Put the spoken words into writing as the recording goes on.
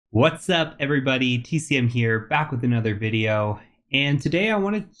What's up, everybody? TCM here, back with another video. And today I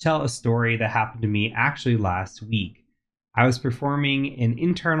wanted to tell a story that happened to me actually last week. I was performing an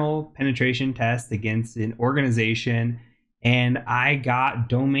internal penetration test against an organization, and I got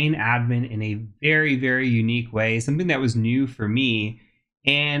domain admin in a very unique way, something that was new for me.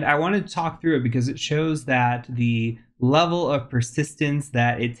 And I wanted to talk through it because it shows that the level of persistence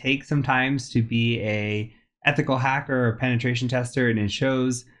that it takes sometimes to be a ethical hacker or penetration tester, and it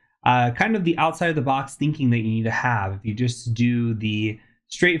shows kind of the outside of the box thinking that you need to have. If you just do the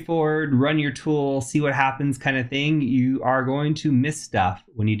straightforward, run your tool, see what happens kind of thing, you are going to miss stuff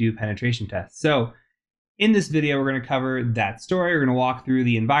when you do penetration tests. So in this video, we're going to cover that story. We're going to walk through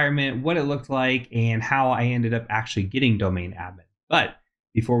the environment, what it looked like, and how I ended up actually getting domain admin. But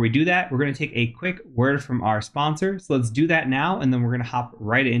before we do that, we're going to take a quick word from our sponsor. So let's do that now, and then we're going to hop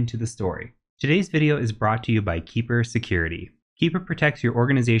right into the story. Today's video is brought to you by Keeper Security. Keeper protects your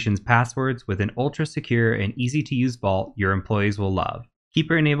organization's passwords with an ultra-secure and easy-to-use vault your employees will love.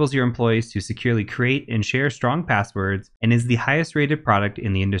 Keeper enables your employees to securely create and share strong passwords and is the highest-rated product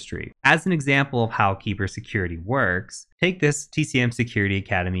in the industry. As an example of how Keeper Security works, take this TCM Security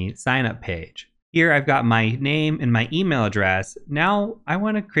Academy sign-up page. Here I've got my name and my email address. Now I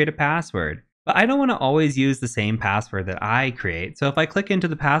want to create a password, but I don't want to always use the same password that I create. So if I click into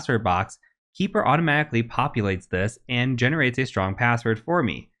the password box, Keeper automatically populates this and generates a strong password for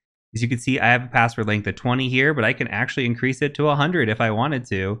me. As you can see, I have a password length of 20 here, but I can actually increase it to 100 if I wanted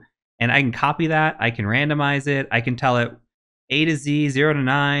to. And I can copy that, I can randomize it, I can tell it A to Z, 0 to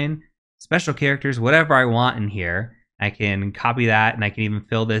 9, special characters, whatever I want in here. I can copy that, and I can even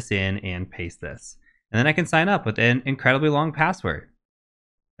fill this in and paste this. And then I can sign up with an incredibly long password.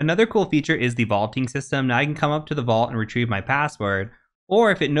 Another cool feature is the vaulting system. Now I can come up to the vault and retrieve my password, or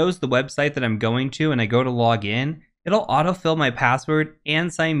if it knows the website that I'm going to and I go to log in, it'll autofill my password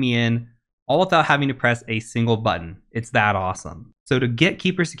and sign me in, all without having to press a single button. It's that awesome. So to get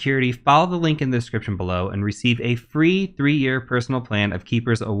Keeper Security, follow the link in the description below and receive a free 3-year personal plan of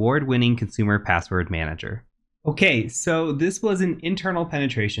Keeper's award-winning consumer password manager. Okay, so this was an internal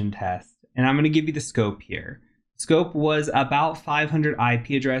penetration test, and I'm going to give you the scope here. Scope was about 500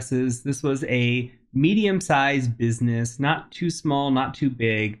 IP addresses. This was a medium-sized business, not too small, not too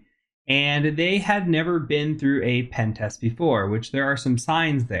big, and they had never been through a pen test before, which there are some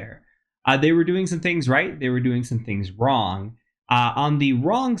signs there. They were doing some things right, they were doing some things wrong. On the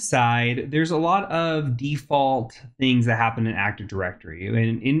wrong side, there's a lot of default things that happen in Active Directory.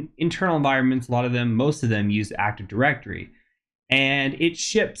 And in internal environments, a lot of them, most of them use Active Directory. And it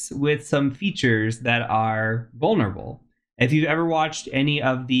ships with some features that are vulnerable. If you've ever watched any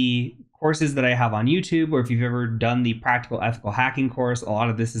of the courses that I have on YouTube, or if you've ever done the Practical Ethical Hacking course, a lot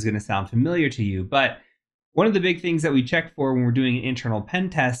of this is going to sound familiar to you. But one of the big things that we check for when we're doing an internal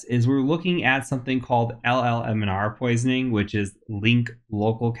pen test is we're looking at something called LLMNR poisoning, which is link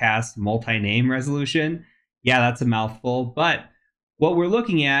localcast multi-name resolution. Yeah, that's a mouthful, but what we're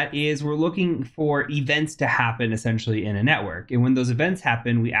looking at is we're looking for events to happen essentially in a network. And when those events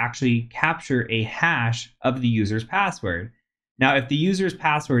happen, we actually capture a hash of the user's password. Now, if the user's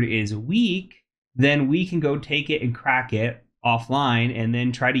password is weak, then we can go take it and crack it offline and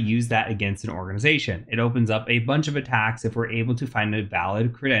then try to use that against an organization. It opens up a bunch of attacks if we're able to find a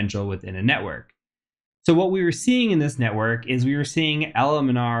valid credential within a network. So what we were seeing in this network is we were seeing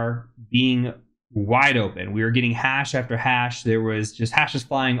LMNR being wide open. We were getting hash after hash. There was just hashes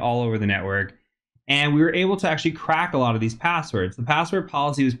flying all over the network. And we were able to actually crack a lot of these passwords. The password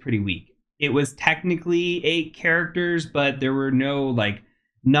policy was pretty weak. It was technically 8 characters, but there were no like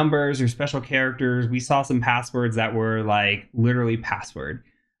numbers or special characters. We saw some passwords that were like literally password.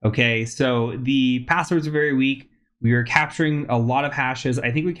 Okay, so the passwords are very weak. We were capturing a lot of hashes.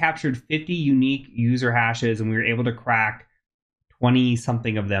 I think we captured 50 unique user hashes, and we were able to crack 20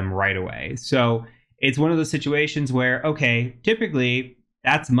 something of them right away. So it's one of those situations where, okay, typically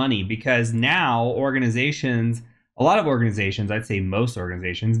that's money, because now organizations, a lot of organizations, I'd say most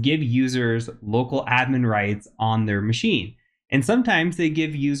organizations, give users local admin rights on their machine. And sometimes they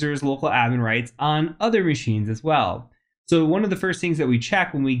give users local admin rights on other machines as well. So one of the first things that we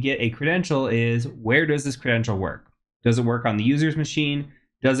check when we get a credential is, where does this credential work? Does it work on the user's machine?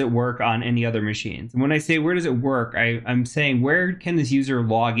 Does it work on any other machines? And when I say where does it work, I'm saying where can this user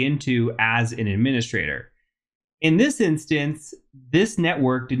log into as an administrator? In this instance, this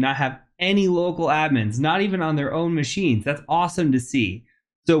network did not have any local admins, not even on their own machines. That's awesome to see.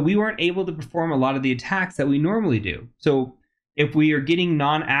 So we weren't able to perform a lot of the attacks that we normally do. So if we are getting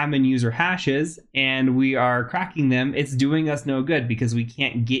non-admin user hashes and we are cracking them, it's doing us no good because we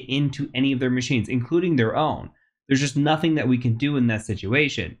can't get into any of their machines, including their own. There's just nothing that we can do in that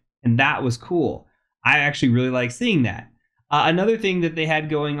situation. And that was cool. I actually really like seeing that. Another thing that they had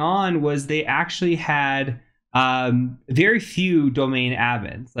going on was they actually had very few domain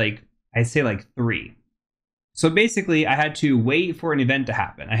admins. Like I'd say like 3. So basically, I had to wait for an event to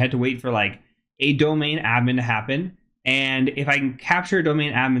happen. I had to wait for like a domain admin to happen. And if I can capture a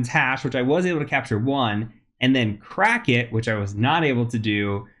domain admin's hash, which I was able to capture one, and then crack it, which I was not able to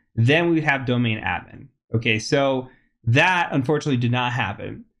do, then we'd have domain admin. Okay, so that unfortunately did not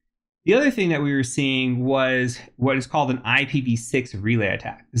happen. The other thing that we were seeing was what is called an IPv6 relay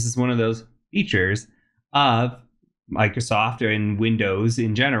attack. This is one of those features of Microsoft and Windows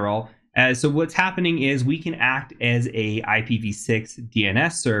in general. So what's happening is we can act as a IPv6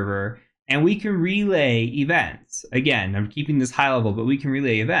 DNS server, and we can relay events. Again, I'm keeping this high level, but we can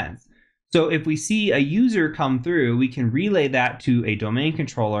relay events. So if we see a user come through, we can relay that to a domain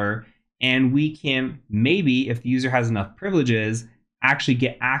controller, and we can maybe, if the user has enough privileges, actually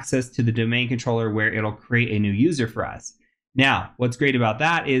get access to the domain controller where it'll create a new user for us. Now, what's great about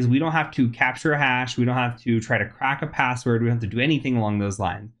that is we don't have to capture a hash. We don't have to try to crack a password. We don't have to do anything along those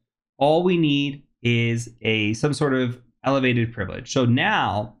lines. All we need is some sort of elevated privilege. So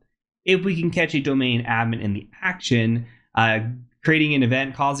now, if we can catch a domain admin in the action, creating an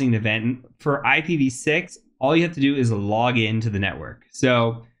event, causing an event, for IPv6, all you have to do is log into the network.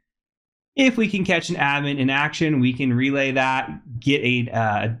 So if we can catch an admin in action, we can relay that, get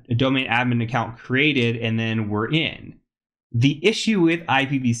a domain admin account created, and then we're in. The issue with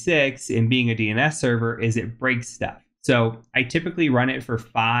IPv6 and being a DNS server is it breaks stuff. So I typically run it for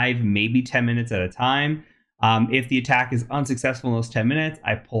 5, maybe 10 minutes at a time. If the attack is unsuccessful in those 10 minutes,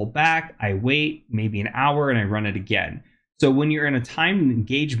 I pull back, I wait maybe an hour, and I run it again. So when you're in a timed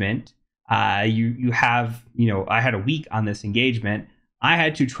engagement, you have, I had a week on this engagement. I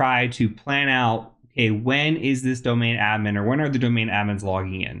had to try to plan out, okay, when is this domain admin, or when are the domain admins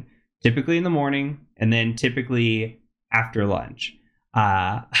logging in? Typically in the morning, and then typically after lunch.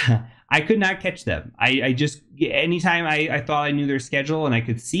 I could not catch them. I just, anytime I thought I knew their schedule and I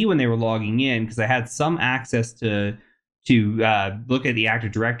could see when they were logging in, because I had some access to look at the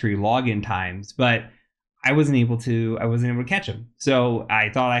Active Directory login times, but I wasn't able to catch them. So I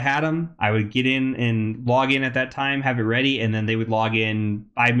thought I had them. I would get in and log in at that time, have it ready, and then they would log in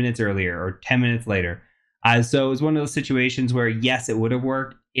 5 minutes earlier or 10 minutes later. So it was one of those situations where, yes, it would have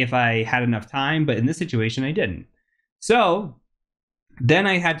worked if I had enough time, but in this situation, I didn't. So then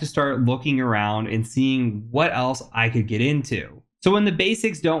I had to start looking around and seeing what else I could get into. So when the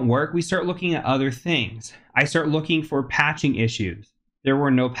basics don't work, we start looking at other things. I start looking for patching issues. There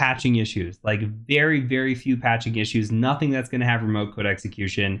were no patching issues, like very, very few patching issues, nothing that's going to have remote code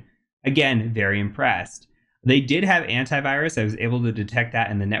execution. Again, very impressed. They did have antivirus. I was able to detect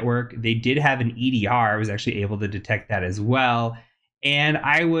that in the network. They did have an EDR. I was actually able to detect that as well. And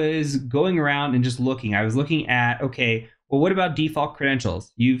I was going around and just looking. I was looking at, okay, well, what about default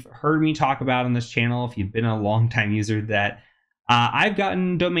credentials? You've heard me talk about on this channel, if you've been a long-time user, that I've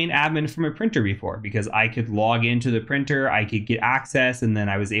gotten domain admin from a printer before, because I could log into the printer, I could get access, and then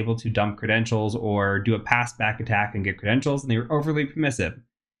I was able to dump credentials or do a pass-back attack and get credentials, and they were overly permissive.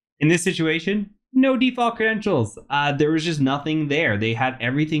 In this situation, no default credentials. There was just nothing there. They had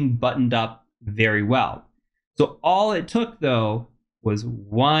everything buttoned up very well. So all it took, though, was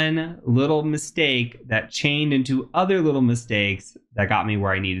one little mistake that chained into other little mistakes that got me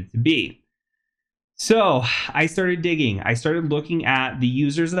where I needed to be. So I started digging. I started looking at the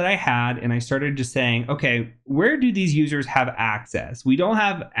users that I had, and I started just saying, okay, where do these users have access? We don't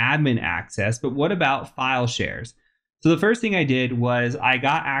have admin access, but what about file shares? So the first thing I did was I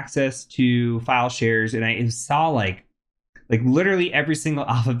got access to file shares, and I saw like literally every single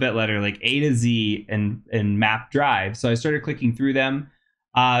alphabet letter, like A to Z and map drive. So I started clicking through them.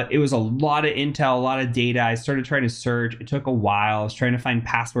 It was a lot of intel, a lot of data. I started trying to search. It took a while. I was trying to find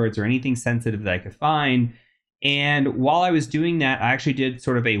passwords or anything sensitive that I could find. And while I was doing that, I actually did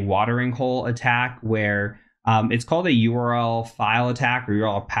sort of a watering hole attack where it's called a URL file attack or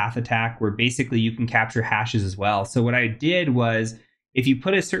URL path attack, where basically you can capture hashes as well. So what I did was, if you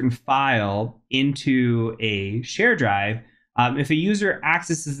put a certain file into a share drive, if a user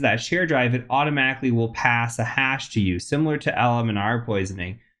accesses that share drive, it automatically will pass a hash to you, similar to LM&R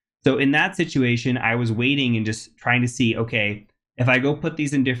poisoning. So in that situation, I was waiting and just trying to see, okay, if I go put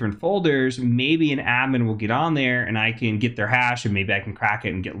these in different folders, maybe an admin will get on there and I can get their hash, and maybe I can crack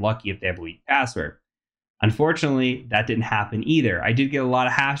it and get lucky if they have a weak password. Unfortunately, that didn't happen either. I did get a lot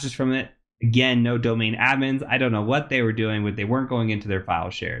of hashes from it. Again, no domain admins. I don't know what they were doing, but they weren't going into their file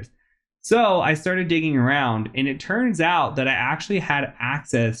shares. So I started digging around, and it turns out that I actually had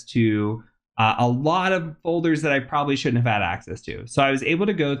access to a lot of folders that I probably shouldn't have had access to. So I was able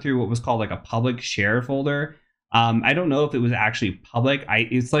to go through what was called like a public share folder. I don't know if it was actually public.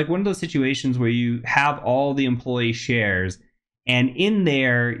 It's like one of those situations where you have all the employee shares, and in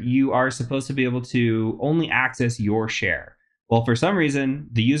there you are supposed to be able to only access your share. Well, for some reason,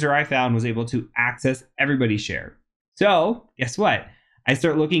 the user I found was able to access everybody's share. So guess what? I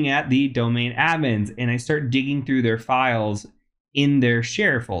start looking at the domain admins and I start digging through their files in their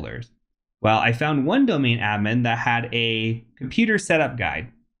share folders. Well, I found one domain admin that had a computer setup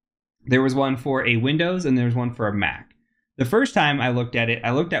guide. There was one for a Windows and there was one for a Mac. The first time I looked at it,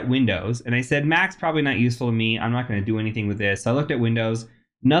 I looked at Windows and I said, Mac's probably not useful to me. I'm not going to do anything with this. So I looked at Windows.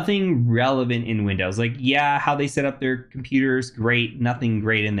 Nothing relevant in Windows. Like, yeah, how they set up their computers, great. Nothing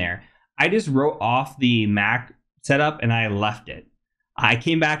great in there. I just wrote off the Mac setup and I left it. I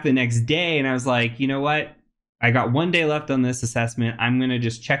came back the next day and I was like, you know what? I got one day left on this assessment. I'm going to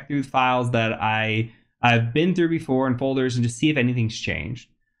just check through the files that I've been through before in folders and just see if anything's changed.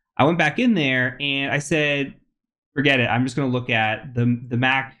 I went back in there and I said, forget it. I'm just going to look at the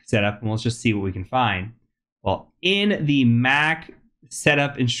Mac setup and let's just see what we can find. Well, in the Mac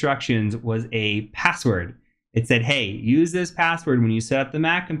setup instructions was a password. It said, hey, use this password when you set up the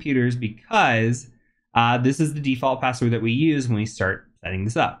Mac computers because this is the default password that we use when we start setting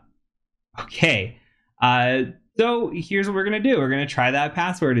this up. Okay. So here's what we're going to do. We're going to try that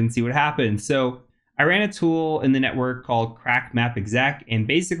password and see what happens. So I ran a tool in the network called CrackMapExec and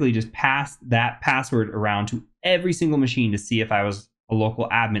basically just passed that password around to every single machine to see if I was a local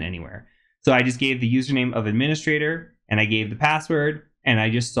admin anywhere. So I just gave the username of administrator and I gave the password and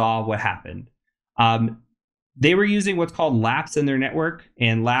I just saw what happened. They were using what's called LAPS in their network,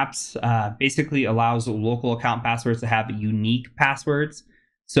 and LAPS basically allows local account passwords to have unique passwords.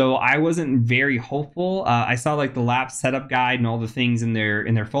 So I wasn't very hopeful. I saw like the LAPS setup guide and all the things in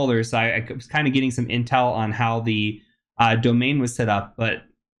their folders. So I was kind of getting some intel on how the domain was set up, but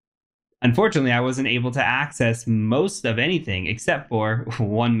unfortunately, I wasn't able to access most of anything except for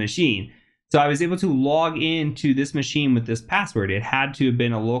one machine. So I was able to log into this machine with this password. It had to have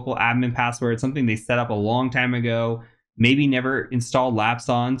been a local admin password, something they set up a long time ago, maybe never installed LAPS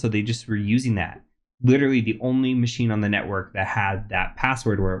on, so they just were using that. Literally the only machine on the network that had that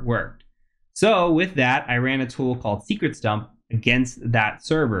password where it worked. So with that, I ran a tool called SecretsDump against that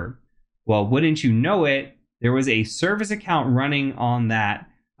server. Well, wouldn't you know it, there was a service account running on that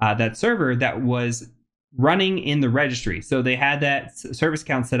server that was running in the registry. So they had that service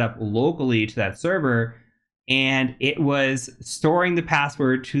account set up locally to that server, and it was storing the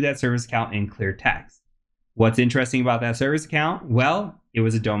password to that service account in clear text. What's interesting about that service account? Well, it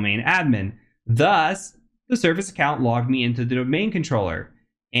was a domain admin. Thus, the service account logged me into the domain controller.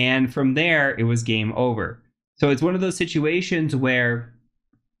 And from there, it was game over. So it's one of those situations where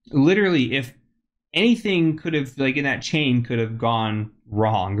literally if anything could have, like in that chain, could have gone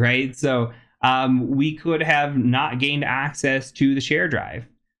wrong, right? So we could have not gained access to the share drive.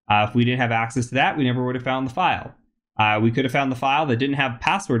 If we didn't have access to that, we never would have found the file. We could have found the file that didn't have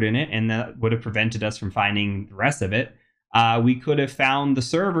password in it, and that would have prevented us from finding the rest of it. We could have found the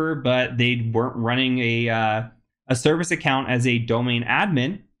server, but they weren't running a service account as a domain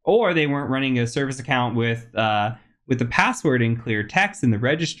admin, or they weren't running a service account with the password in clear text in the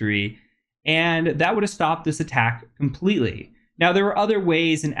registry, and that would have stopped this attack completely. Now, there were other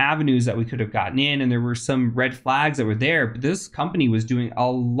ways and avenues that we could have gotten in, and there were some red flags that were there, but this company was doing a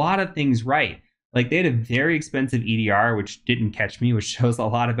lot of things right. Like, they had a very expensive EDR, which didn't catch me, which shows a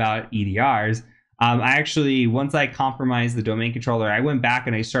lot about EDRs. I actually, once I compromised the domain controller, I went back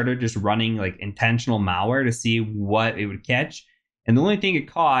and I started just running like intentional malware to see what it would catch. And the only thing it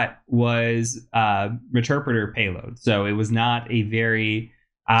caught was Meterpreter payload. So it was not a very...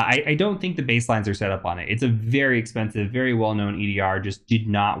 I don't think the baselines are set up on it. It's a very expensive, very well-known EDR, just did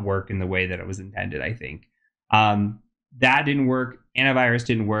not work in the way that it was intended, I think. That didn't work. Antivirus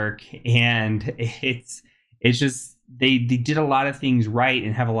didn't work. And it's just, they did a lot of things right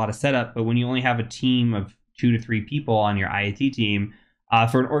and have a lot of setup. But when you only have a team of 2 to 3 people on your IoT team,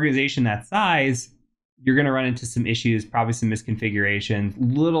 for an organization that size, you're going to run into some issues, probably some misconfigurations,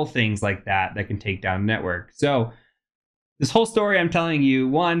 little things like that that can take down a network. So this whole story I'm telling you,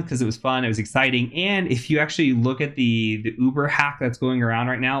 one, because it was fun, it was exciting, and if you actually look at the Uber hack that's going around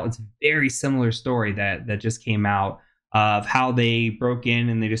right now, it's a very similar story that just came out of how they broke in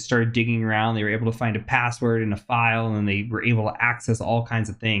and they just started digging around. They were able to find a password in a file, and they were able to access all kinds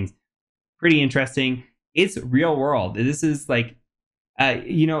of things. Pretty interesting. It's real world. This is like,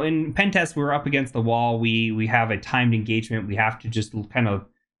 in pen test, we're up against the wall. We have a timed engagement. We have to just kind of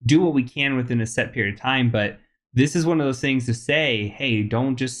do what we can within a set period of time, but this is one of those things to say, hey,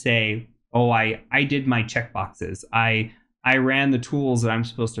 don't just say, oh, I did my checkboxes. I ran the tools that I'm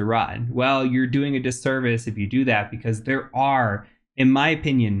supposed to run. Well, you're doing a disservice if you do that, because there are, in my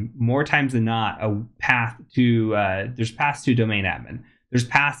opinion, more times than not, a path to there's paths to domain admin. There's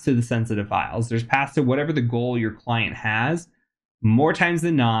paths to the sensitive files. There's paths to whatever the goal your client has. More times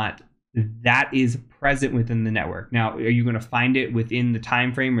than not, that is present within the network. Now, are you going to find it within the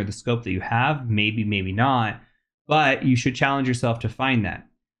time frame or the scope that you have? Maybe, maybe not. But you should challenge yourself to find that.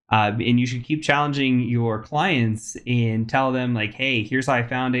 And you should keep challenging your clients and tell them, like, hey, here's how I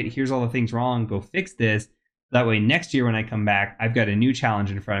found it. Here's all the things wrong. Go fix this. That way, next year when I come back, I've got a new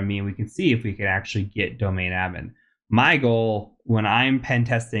challenge in front of me and we can see if we can actually get domain admin. My goal when I'm pen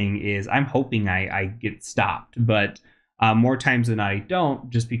testing is I'm hoping I get stopped, but more times than not, I don't,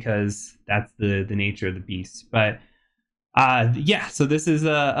 just because that's the nature of the beast. But yeah, so this is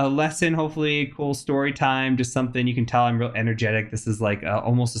a lesson, hopefully cool story time, just something you can tell I'm real energetic. This is like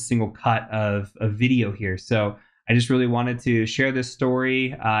almost a single cut of a video here. So I just really wanted to share this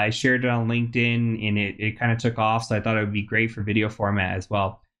story. I shared it on LinkedIn and it kind of took off. So I thought it would be great for video format as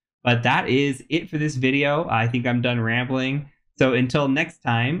well. But that is it for this video. I think I'm done rambling. So until next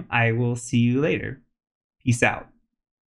time, I will see you later. Peace out.